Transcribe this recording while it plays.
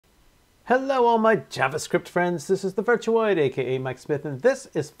Hello all my JavaScript friends, this is the Virtuoid aka Mike Smith, and this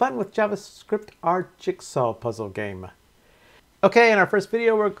is Fun with JavaScript, our Jigsaw Puzzle game. Okay, in our first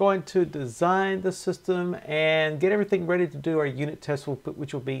video we're going to design the system and get everything ready to do our unit tests,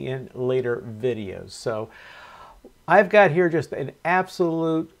 which will be in later videos. So I've got here just an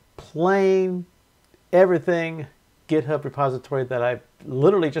absolute plain everything GitHub repository that I've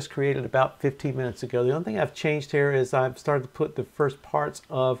literally just created about 15 minutes ago. The only thing I've changed here is I've started to put the first parts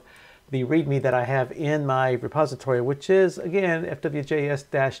of the README that I have in my repository, which is, again,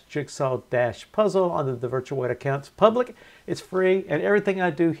 FWJS-Jigsaw-Puzzle under the Virtuoid account. It's public, it's free, and everything I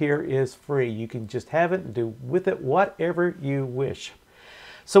do here is free. You can just have it and do with it whatever you wish.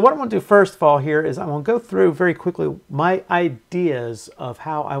 So what I'm going to do first of all here is I'm going to go through very quickly my ideas of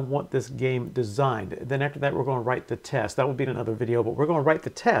how I want this game designed. Then after that, we're going to write the test. That will be in another video, but we're going to write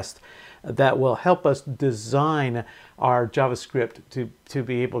the test that will help us design our JavaScript to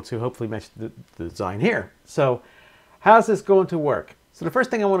be able to hopefully match the design here. So how's this going to work? So the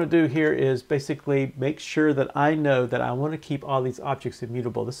first thing I want to do here is basically make sure that I know that I want to keep all these objects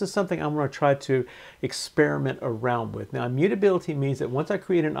immutable. This is something I'm going to try to experiment around with. Now, immutability means that once I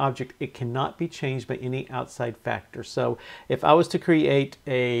create an object, it cannot be changed by any outside factor. So if I was to create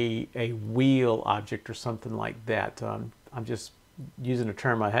a wheel object or something like that, I'm just using a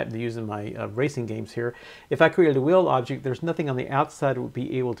term I happen to use in my racing games here. If I created a wheel object, there's nothing on the outside that would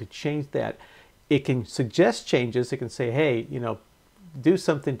be able to change that. It can suggest changes. It can say, hey, you know, do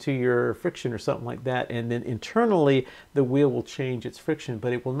something to your friction or something like that, and then internally the wheel will change its friction,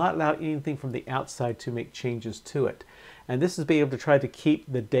 but it will not allow anything from the outside to make changes to it. And this is being able to try to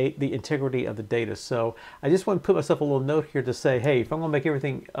keep the integrity of the data. So I just want to put myself a little note here to say, hey, if I'm going to make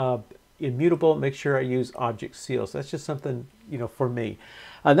everything immutable, make sure I use object seals. That's just something, you know, for me.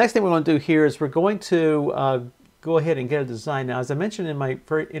 Next thing we're going to do here is we're going to go ahead and get a design. Now, as I mentioned in my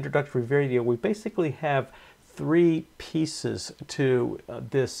very introductory video, we basically have three pieces to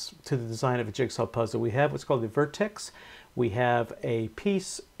the design of a jigsaw puzzle. We have what's called the vertex, we have a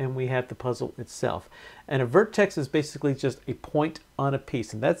piece, and we have the puzzle itself. And a vertex is basically just a point on a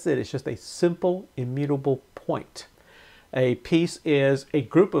piece, and that's it. It's just a simple immutable point. A piece is a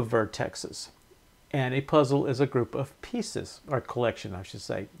group of vertexes, and a puzzle is a group of pieces, or a collection, I should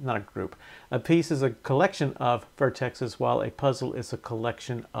say, not a group. A piece is a collection of vertexes, while a puzzle is a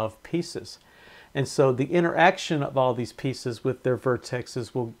collection of pieces. And so the interaction of all these pieces with their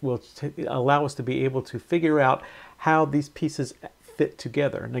vertexes will allow us to be able to figure out how these pieces fit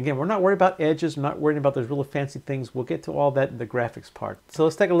together. And again, we're not worried about edges, we're not worried about those really fancy things. We'll get to all that in the graphics part. So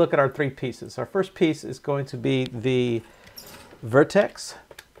let's take a look at our three pieces. Our first piece is going to be the vertex.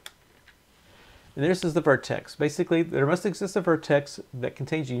 And this is the vertex. Basically, there must exist a vertex that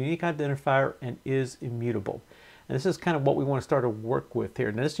contains a unique identifier and is immutable. And this is kind of what we want to start to work with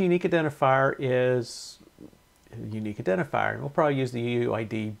here. Now, this unique identifier is a unique identifier. And we'll probably use the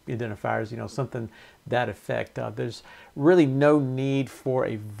UUID identifiers, you know, something that effect. There's really no need for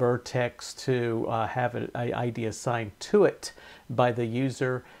a vertex to have an ID assigned to it by the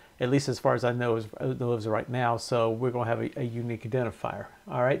user, at least as far as I know as right now. So we're going to have a unique identifier.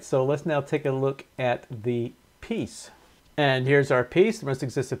 All right, so let's now take a look at the piece. And here's our piece. There must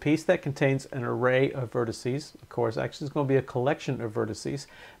exist a piece that contains an array of vertices. Of course, actually it's going to be a collection of vertices. It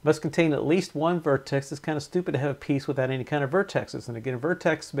must contain at least one vertex. It's kind of stupid to have a piece without any kind of vertexes. And again, a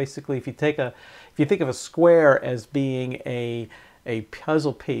vertex, basically, if you think of a square as being a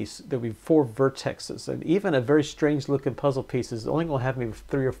puzzle piece, there'll be 4 vertexes. And even a very strange looking puzzle piece is only going to have maybe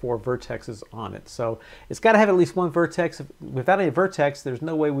 3 or 4 vertexes on it. So it's got to have at least one vertex. Without any vertex, there's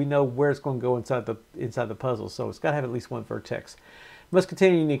no way we know where it's going to go inside the puzzle. So it's got to have at least one vertex. It must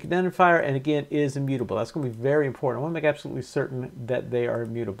contain a unique identifier, and again, is immutable. That's going to be very important. I want to make absolutely certain that they are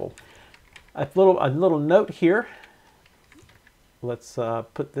immutable. A little note here. Let's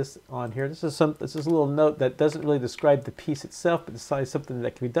put this on here. This is a little note that doesn't really describe the piece itself, but decides something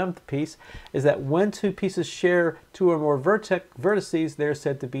that can be done with the piece, is that when two pieces share 2 or more vertices, they're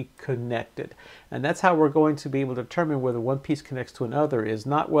said to be connected. And that's how we're going to be able to determine whether one piece connects to another, is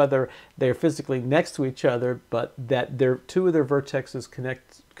not whether they're physically next to each other, but that 2 of their vertexes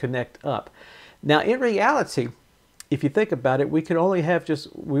connect up. Now, in reality, if you think about it, we really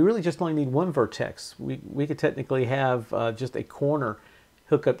just only need one vertex. We could technically have just a corner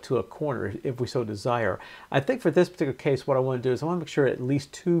hook up to a corner if we so desire. I think for this particular case, what I want to do is I want to make sure at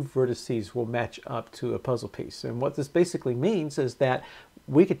least 2 vertices will match up to a puzzle piece. And what this basically means is that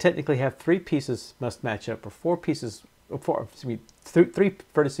we could technically have 3 pieces must match up, or 4 pieces three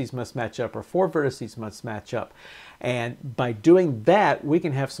vertices must match up, or 4 vertices must match up. And by doing that, we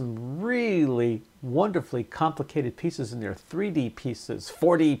can have some really wonderfully complicated pieces in there. 3D pieces,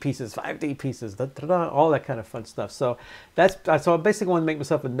 4D pieces, 5D pieces, all that kind of fun stuff. So so I basically want to make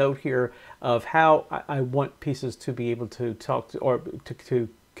myself a note here of how I want pieces to be able to talk to, or to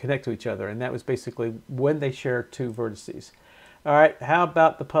connect to each other. And that was basically when they share 2 vertices. All right, how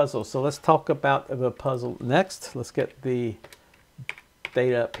about the puzzle? So let's talk about the puzzle next. Let's get the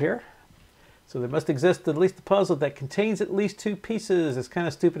data up here. So there must exist at least a puzzle that contains at least 2 pieces. It's kind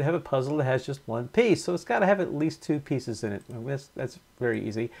of stupid to have a puzzle that has just 1 piece. So it's got to have at least 2 pieces in it. That's very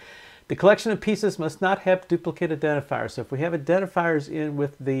easy. The collection of pieces must not have duplicate identifiers. So if we have identifiers in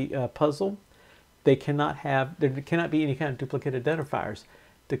with the puzzle, there cannot be any kind of duplicate identifiers.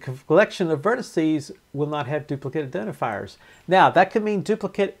 The collection of vertices will not have duplicate identifiers. Now, that could mean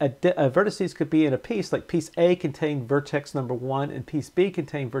duplicate vertices could be in a piece, like piece A contained vertex number 1 and piece B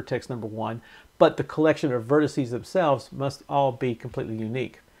contained vertex number 1, but the collection of vertices themselves must all be completely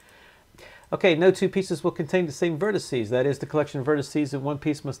unique. Okay, no 2 pieces will contain the same vertices. That is, the collection of vertices in one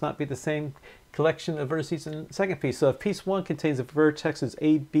piece must not be the same collection of vertices in the second piece. So if piece 1 contains the vertexes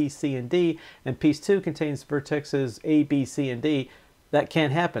A, B, C, and D, and piece 2 contains vertexes A, B, C, and D, that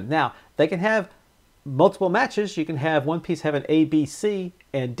can't happen. Now, they can have multiple matches. You can have one piece have an A, B, C,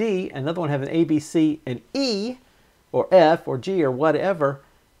 and D, another one have an A, B, C, and E, or F, or G, or whatever.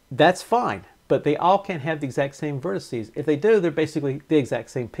 That's fine, but they all can't have the exact same vertices. If they do, they're basically the exact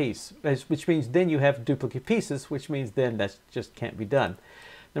same piece, which means then you have duplicate pieces, which means then that just can't be done.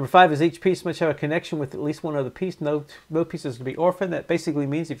 Number 5 is each piece must have a connection with at least one other piece. No pieces can be orphaned. That basically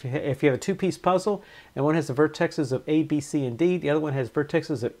means if you have a 2-piece puzzle and one has the vertexes of A, B, C, and D, the other one has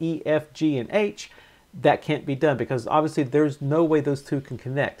vertexes of E, F, G, and H, that can't be done because obviously there's no way those 2 can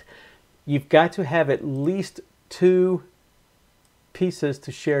connect. You've got to have at least 2 pieces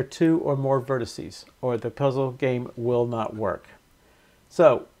to share 2 or more vertices, or the puzzle game will not work.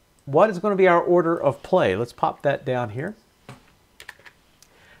 So, what is going to be our order of play? Let's pop that down here.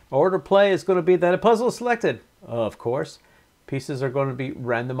 Order of play is going to be that a puzzle is selected. Of course, pieces are going to be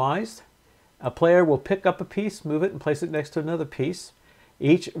randomized. A player will pick up a piece, move it, and place it next to another piece.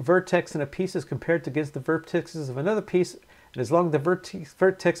 Each vertex in a piece is compared against the vertexes of another piece, and as long as the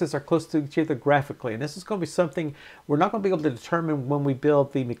vertexes are close to each other graphically. And this is going to be something we're not going to be able to determine when we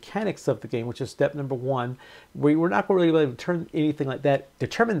build the mechanics of the game, which is step number 1. We're not going to really be able to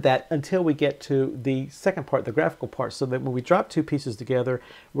determine that until we get to the second part, the graphical part, so that when we drop 2 pieces together,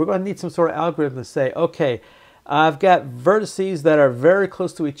 we're going to need some sort of algorithm to say, okay, I've got vertices that are very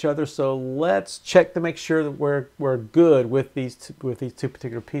close to each other, so let's check to make sure that we're good with these two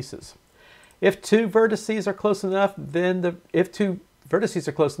particular pieces. If 2 vertices are close enough, then the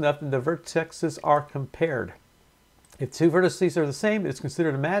vertexes are compared. If 2 vertices are the same, it's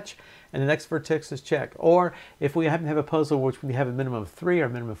considered a match, and the next vertex is checked. Or if we happen to have a puzzle which we have a minimum of 3 or a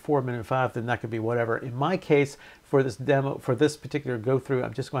minimum of 4, a minimum of 5, then that could be whatever. In my case, for this demo, for this particular go-through,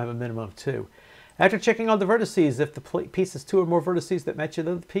 I'm just going to have a minimum of 2. After checking all the vertices, if the piece has 2 or more vertices that match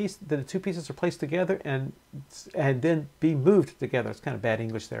another piece, then the 2 pieces are placed together and then be moved together. It's kind of bad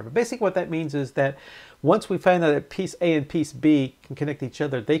English there. But basically what that means is that once we find out that piece A and piece B can connect to each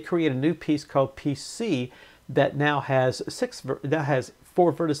other, they create a new piece called piece C that now has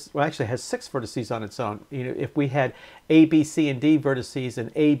 4 vertices, well, actually has 6 vertices on its own. You know, if we had A, B, C, and D vertices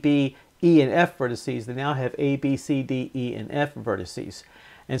and A, B, E, and F vertices, they now have A, B, C, D, E, and F vertices.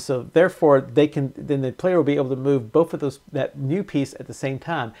 And so therefore then the player will be able to move both of that new piece at the same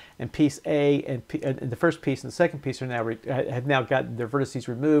time. And piece A and the first piece and the second piece have now gotten their vertices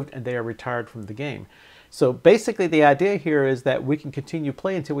removed and they are retired from the game. So basically the idea here is that we can continue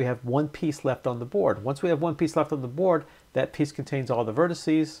play until we have 1 piece left on the board. Once we have 1 piece left on the board, that piece contains all the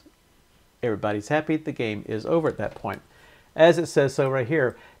vertices. Everybody's happy. The game is over at that point. As it says so right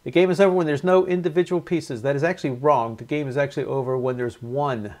here, the game is over when there's no individual pieces. That is actually wrong. The game is actually over when there's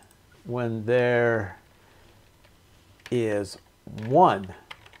one. When there is 1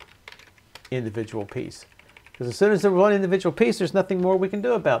 individual piece. Because as soon as there's 1 individual piece, there's nothing more we can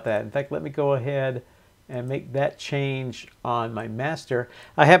do about that. In fact, let me go ahead and make that change on my master.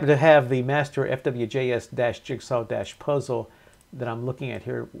 I happen to have the master FWJS-Jigsaw-Puzzle that I'm looking at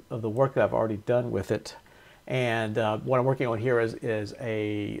here of the work that I've already done with it. And what I'm working on here is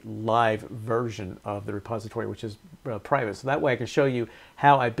a live version of the repository, which is private. So that way I can show you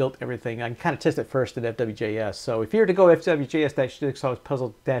how I built everything. I can kind of test it first in FWJS. So if you were to go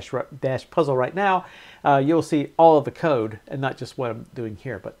FWJS-Jigsaw-Puzzle right now, you'll see all of the code and not just what I'm doing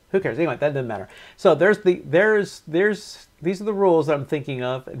here. But who cares? Anyway, that doesn't matter. So there's these are the rules that I'm thinking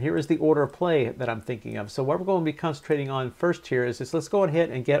of, and here is the order of play that I'm thinking of. So what we're going to be concentrating on first here is let's go ahead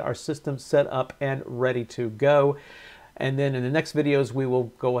and get our system set up and ready to go. And then in the next videos, we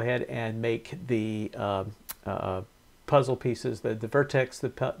will go ahead and make the puzzle pieces, the vertex, the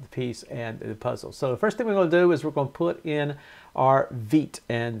piece, and the puzzle. So the first thing we're going to do is we're going to put in our Vite,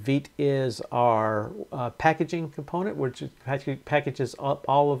 and Vite is our packaging component, which packages up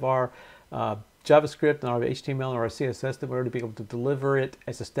all of our JavaScript and our HTML and our CSS that we're going to be able to deliver it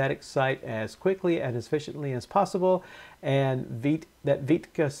as a static site as quickly and as efficiently as possible. And Vite, that Vite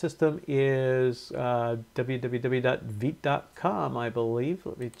system is www.vite.com, I believe.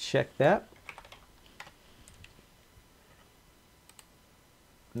 Let me check that.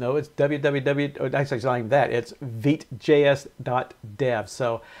 No, it's www, oh, actually it's not even that, it's vitejs.dev.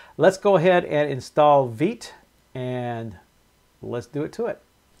 So let's go ahead and install Vite, and let's do it to it.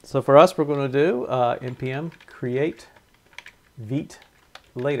 So for us, we're going to do npm create Vite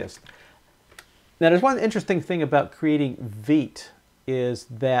latest. Now there's one interesting thing about creating Vite is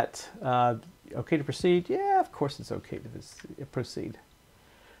that, okay to proceed? Yeah, of course it's okay to proceed.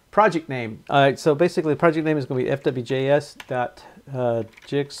 Project name. All right, so basically the project name is going to be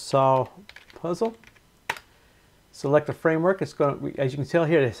FWJS.Jigsaw Puzzle. Select a framework. It's going to, as you can tell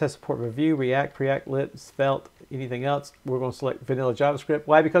here, it has support for Vue, React, Preact, Lit, Svelte, anything else. We're going to select vanilla JavaScript.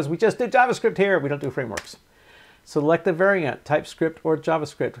 Why? Because we just did JavaScript here. We don't do frameworks. Select a variant, TypeScript or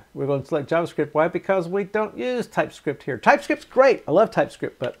JavaScript. We're going to select JavaScript. Why? Because we don't use TypeScript here. TypeScript's great. I love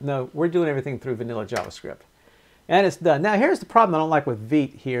TypeScript, but no, we're doing everything through vanilla JavaScript. And it's done. Now here's the problem I don't like with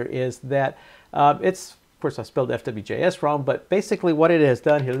Vite here is that it's, of course I spelled FWJS wrong, but basically what it has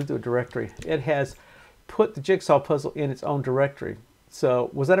done here, let's do a directory. It has put the Jigsaw Puzzle in its own directory. So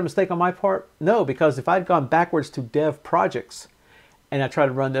was that a mistake on my part? No, because if I'd gone backwards to dev projects and I tried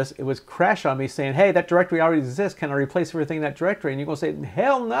to run this, it would crash on me saying, hey, that directory already exists. Can I replace everything in that directory? And you're going to say,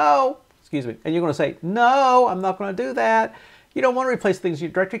 hell no. Excuse me. And you're going to say, no, I'm not going to do that. You don't want to replace things in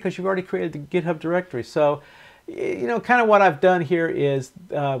your directory because you've already created the GitHub directory. So you know, kind of what I've done here is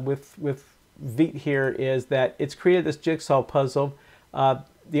with Vite here is that it's created this Jigsaw Puzzle.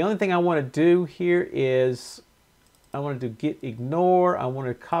 The only thing I want to do here is I want to do git ignore. I want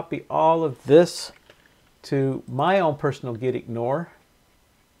to copy all of this to my own personal git ignore.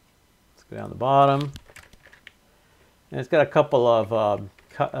 Let's go down the bottom. And it's got a couple of,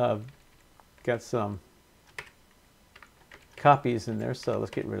 got some copies in there, so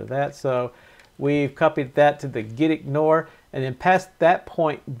let's get rid of that. So we've copied that to the git ignore, and then past that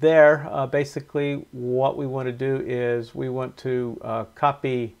point there, basically what we want to do is we want to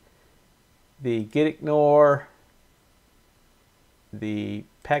copy the git ignore, the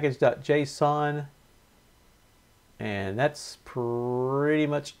package.json, and that's pretty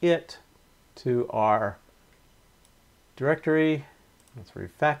much it to our directory. Let's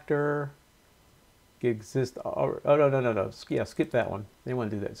refactor. Exist. Oh no. Yeah, skip that one. They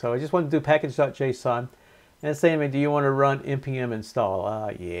want to do that. So I just want to do package.json, and it's saying to me, do you want to run npm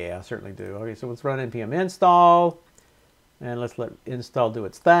install? Yeah, I certainly do. Okay, so let's run npm install, and let's let install do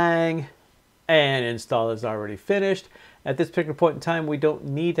its thing. And install is already finished. At this particular point in time, we don't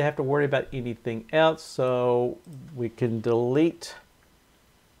need to have to worry about anything else, so we can delete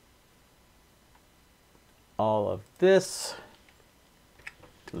all of this.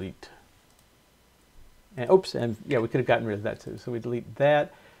 Delete. And oops, and yeah, we could have gotten rid of that too. So we delete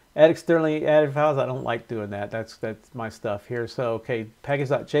that. Add externally added files. I don't like doing that. That's my stuff here. So okay,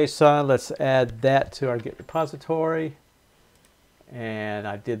 package.json. Let's add that to our Git repository. And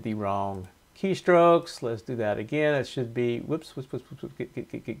I did the wrong keystrokes. Let's do that again. It should be whoops,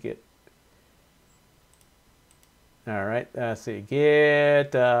 git. All right. Let's see.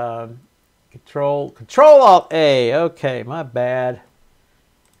 Git Control Alt A. Okay, my bad.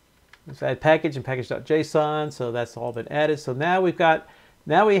 Let's add package and package.json. So that's all been added. So now we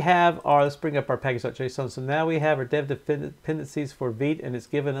have our, let's bring up our package.json. So now we have our dev dependencies for Vite, and it's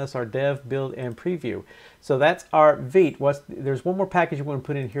given us our dev, build, and preview. So that's our Vite. There's one more package we're going to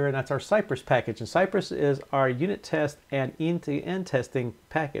put in here, and that's our Cypress package. And Cypress is our unit test and end-to-end testing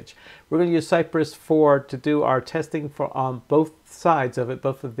package. We're going to use Cypress to do our testing on both sides of it,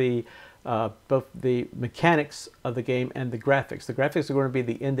 both the mechanics of the game and the graphics. The graphics are going to be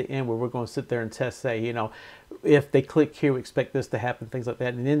the end-to-end, where we're going to sit there and test, say, you know, if they click here, we expect this to happen, things like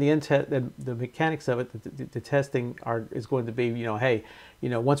that. And in the end, the mechanics of it, the testing is going to be, you know, hey, you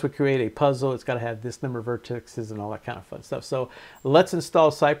know, once we create a puzzle, it's got to have this number of vertices and all that kind of fun stuff. So let's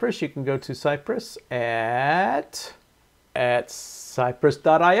install Cypress. You can go to Cypress at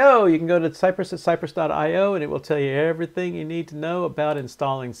cypress.io. You can go to Cypress at cypress.io, and it will tell you everything you need to know about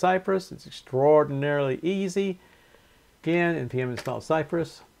installing Cypress. It's extraordinarily easy. Again, npm install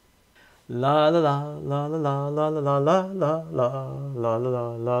Cypress. La la la la la la la la la la la la la la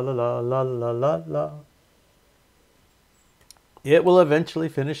la la la la la la. It will eventually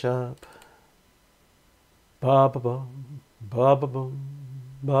finish up. Ba ba bum, ba ba bum,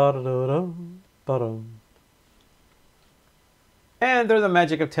 ba da da dum, ba dum. And through the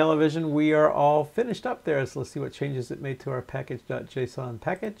magic of television, we are all finished up there. So let's see what changes it made to our package.json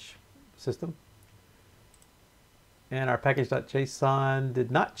package system. And our package.json did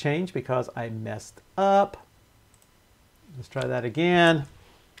not change because I messed up. Let's try that again.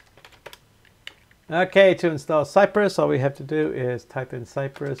 Okay, to install Cypress, all we have to do is type in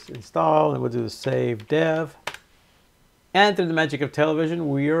Cypress install, and we'll do the save dev. And through the magic of television,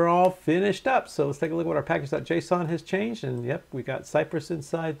 we are all finished up. So let's take a look at what our package.json has changed. And yep, we got Cypress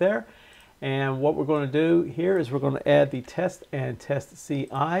inside there. And what we're going to do here is we're going to add the test and test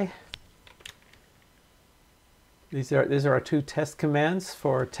CI. These are our two test commands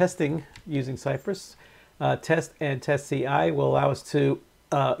for testing using Cypress. Test and test CI will allow us to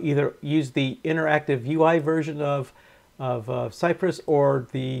either use the interactive UI version of Cypress, or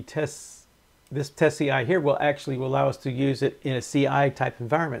the this test CI here will allow us to use it in a CI type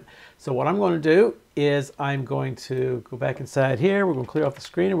environment. So what I'm going to do is I'm going to go back inside here. We're going to clear off the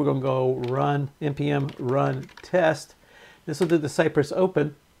screen, and we're going to go run npm run test. This will do the Cypress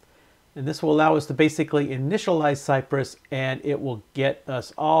open, and this will allow us to basically initialize Cypress, and it will get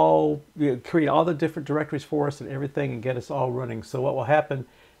us all, create all the different directories for us and everything, and get us all running. So what will happen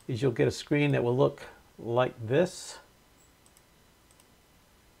is you'll get a screen that will look like this.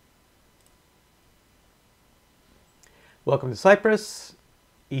 Welcome to Cypress.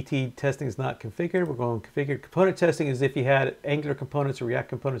 ET testing is not configured. We're going to configure component testing as if you had Angular components or React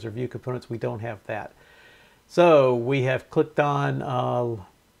components or Vue components. We don't have that. So we have clicked on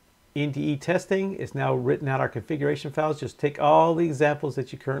NDE testing. It's now written out our configuration files. Just take all the examples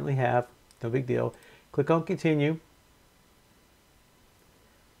that you currently have. No big deal. Click on continue.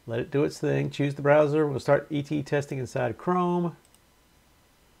 Let it do its thing. Choose the browser. We'll start ET testing inside Chrome.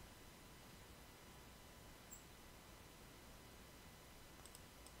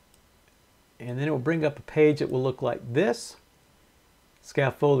 And then it will bring up a page that will look like this.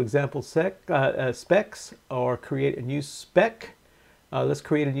 Scaffold example specs, or create a new spec. Let's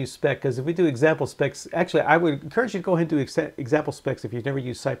create a new spec, because if we do example specs, actually I would encourage you to go ahead and do example specs if you've never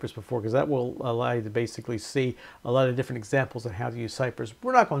used Cypress before, because that will allow you to basically see a lot of different examples on how to use Cypress.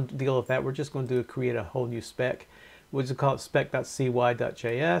 We're not going to deal with that. We're just going to create a whole new spec. We'll just call it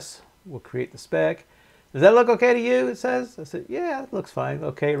spec.cy.js. We'll create the spec. Does that look okay to you? It says. I said, yeah, it looks fine.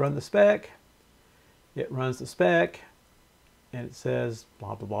 Okay, run the spec. It runs the spec, and it says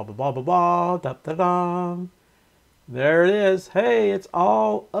blah blah blah blah blah blah da da da. There it is. Hey, it's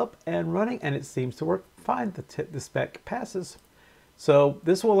all up and running, and it seems to work fine. The spec passes. So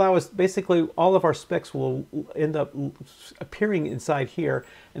this will allow us, basically all of our specs will end up appearing inside here,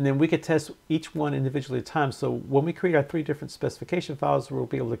 and then we could test each one individually at a time. So when we create our 3 different specification files, we'll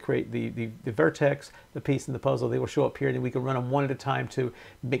be able to create the vertex, the piece, and the puzzle. They will show up here, and then we can run them one at a time to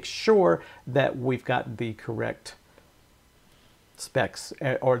make sure that we've got the correct specs,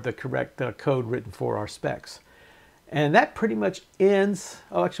 or the correct code written for our specs. And that pretty much ends.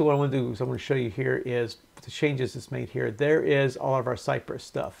 Oh, actually what I want to do is I want to show you here is the changes it's made here. There is all of our Cypress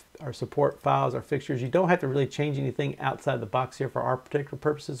stuff, our support files, our fixtures. You don't have to really change anything outside the box here for our particular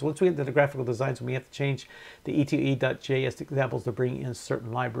purposes. Once we get to the graphical designs, we have to change the E2E.js examples to bring in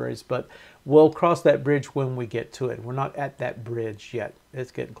certain libraries, but we'll cross that bridge when we get to it. We're not at that bridge yet. It's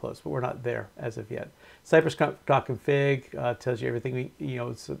getting close, but we're not there as of yet. Cypress.config tells you everything.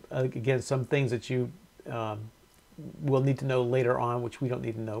 It's, again, some things that you we'll need to know later on, which we don't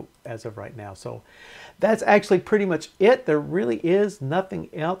need to know as of right now. So that's actually pretty much it. There really is nothing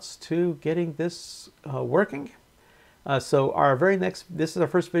else to getting this working. So our very next, this is our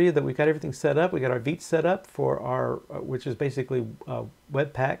first video that we got everything set up. We got our Vite set up for our, which is basically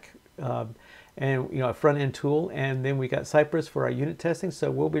Webpack, and a front-end tool, and then we got Cypress for our unit testing.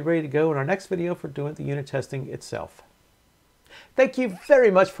 So we'll be ready to go in our next video for doing the unit testing itself. Thank you very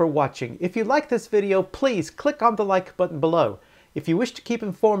much for watching. If you like this video, please click on the like button below. If you wish to keep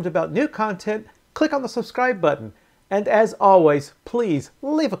informed about new content, click on the subscribe button. And as always, please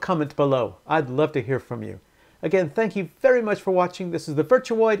leave a comment below. I'd love to hear from you. Again, thank you very much for watching. This is the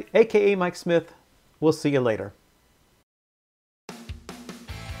Virtuoid, aka Mike Smith. We'll see you later.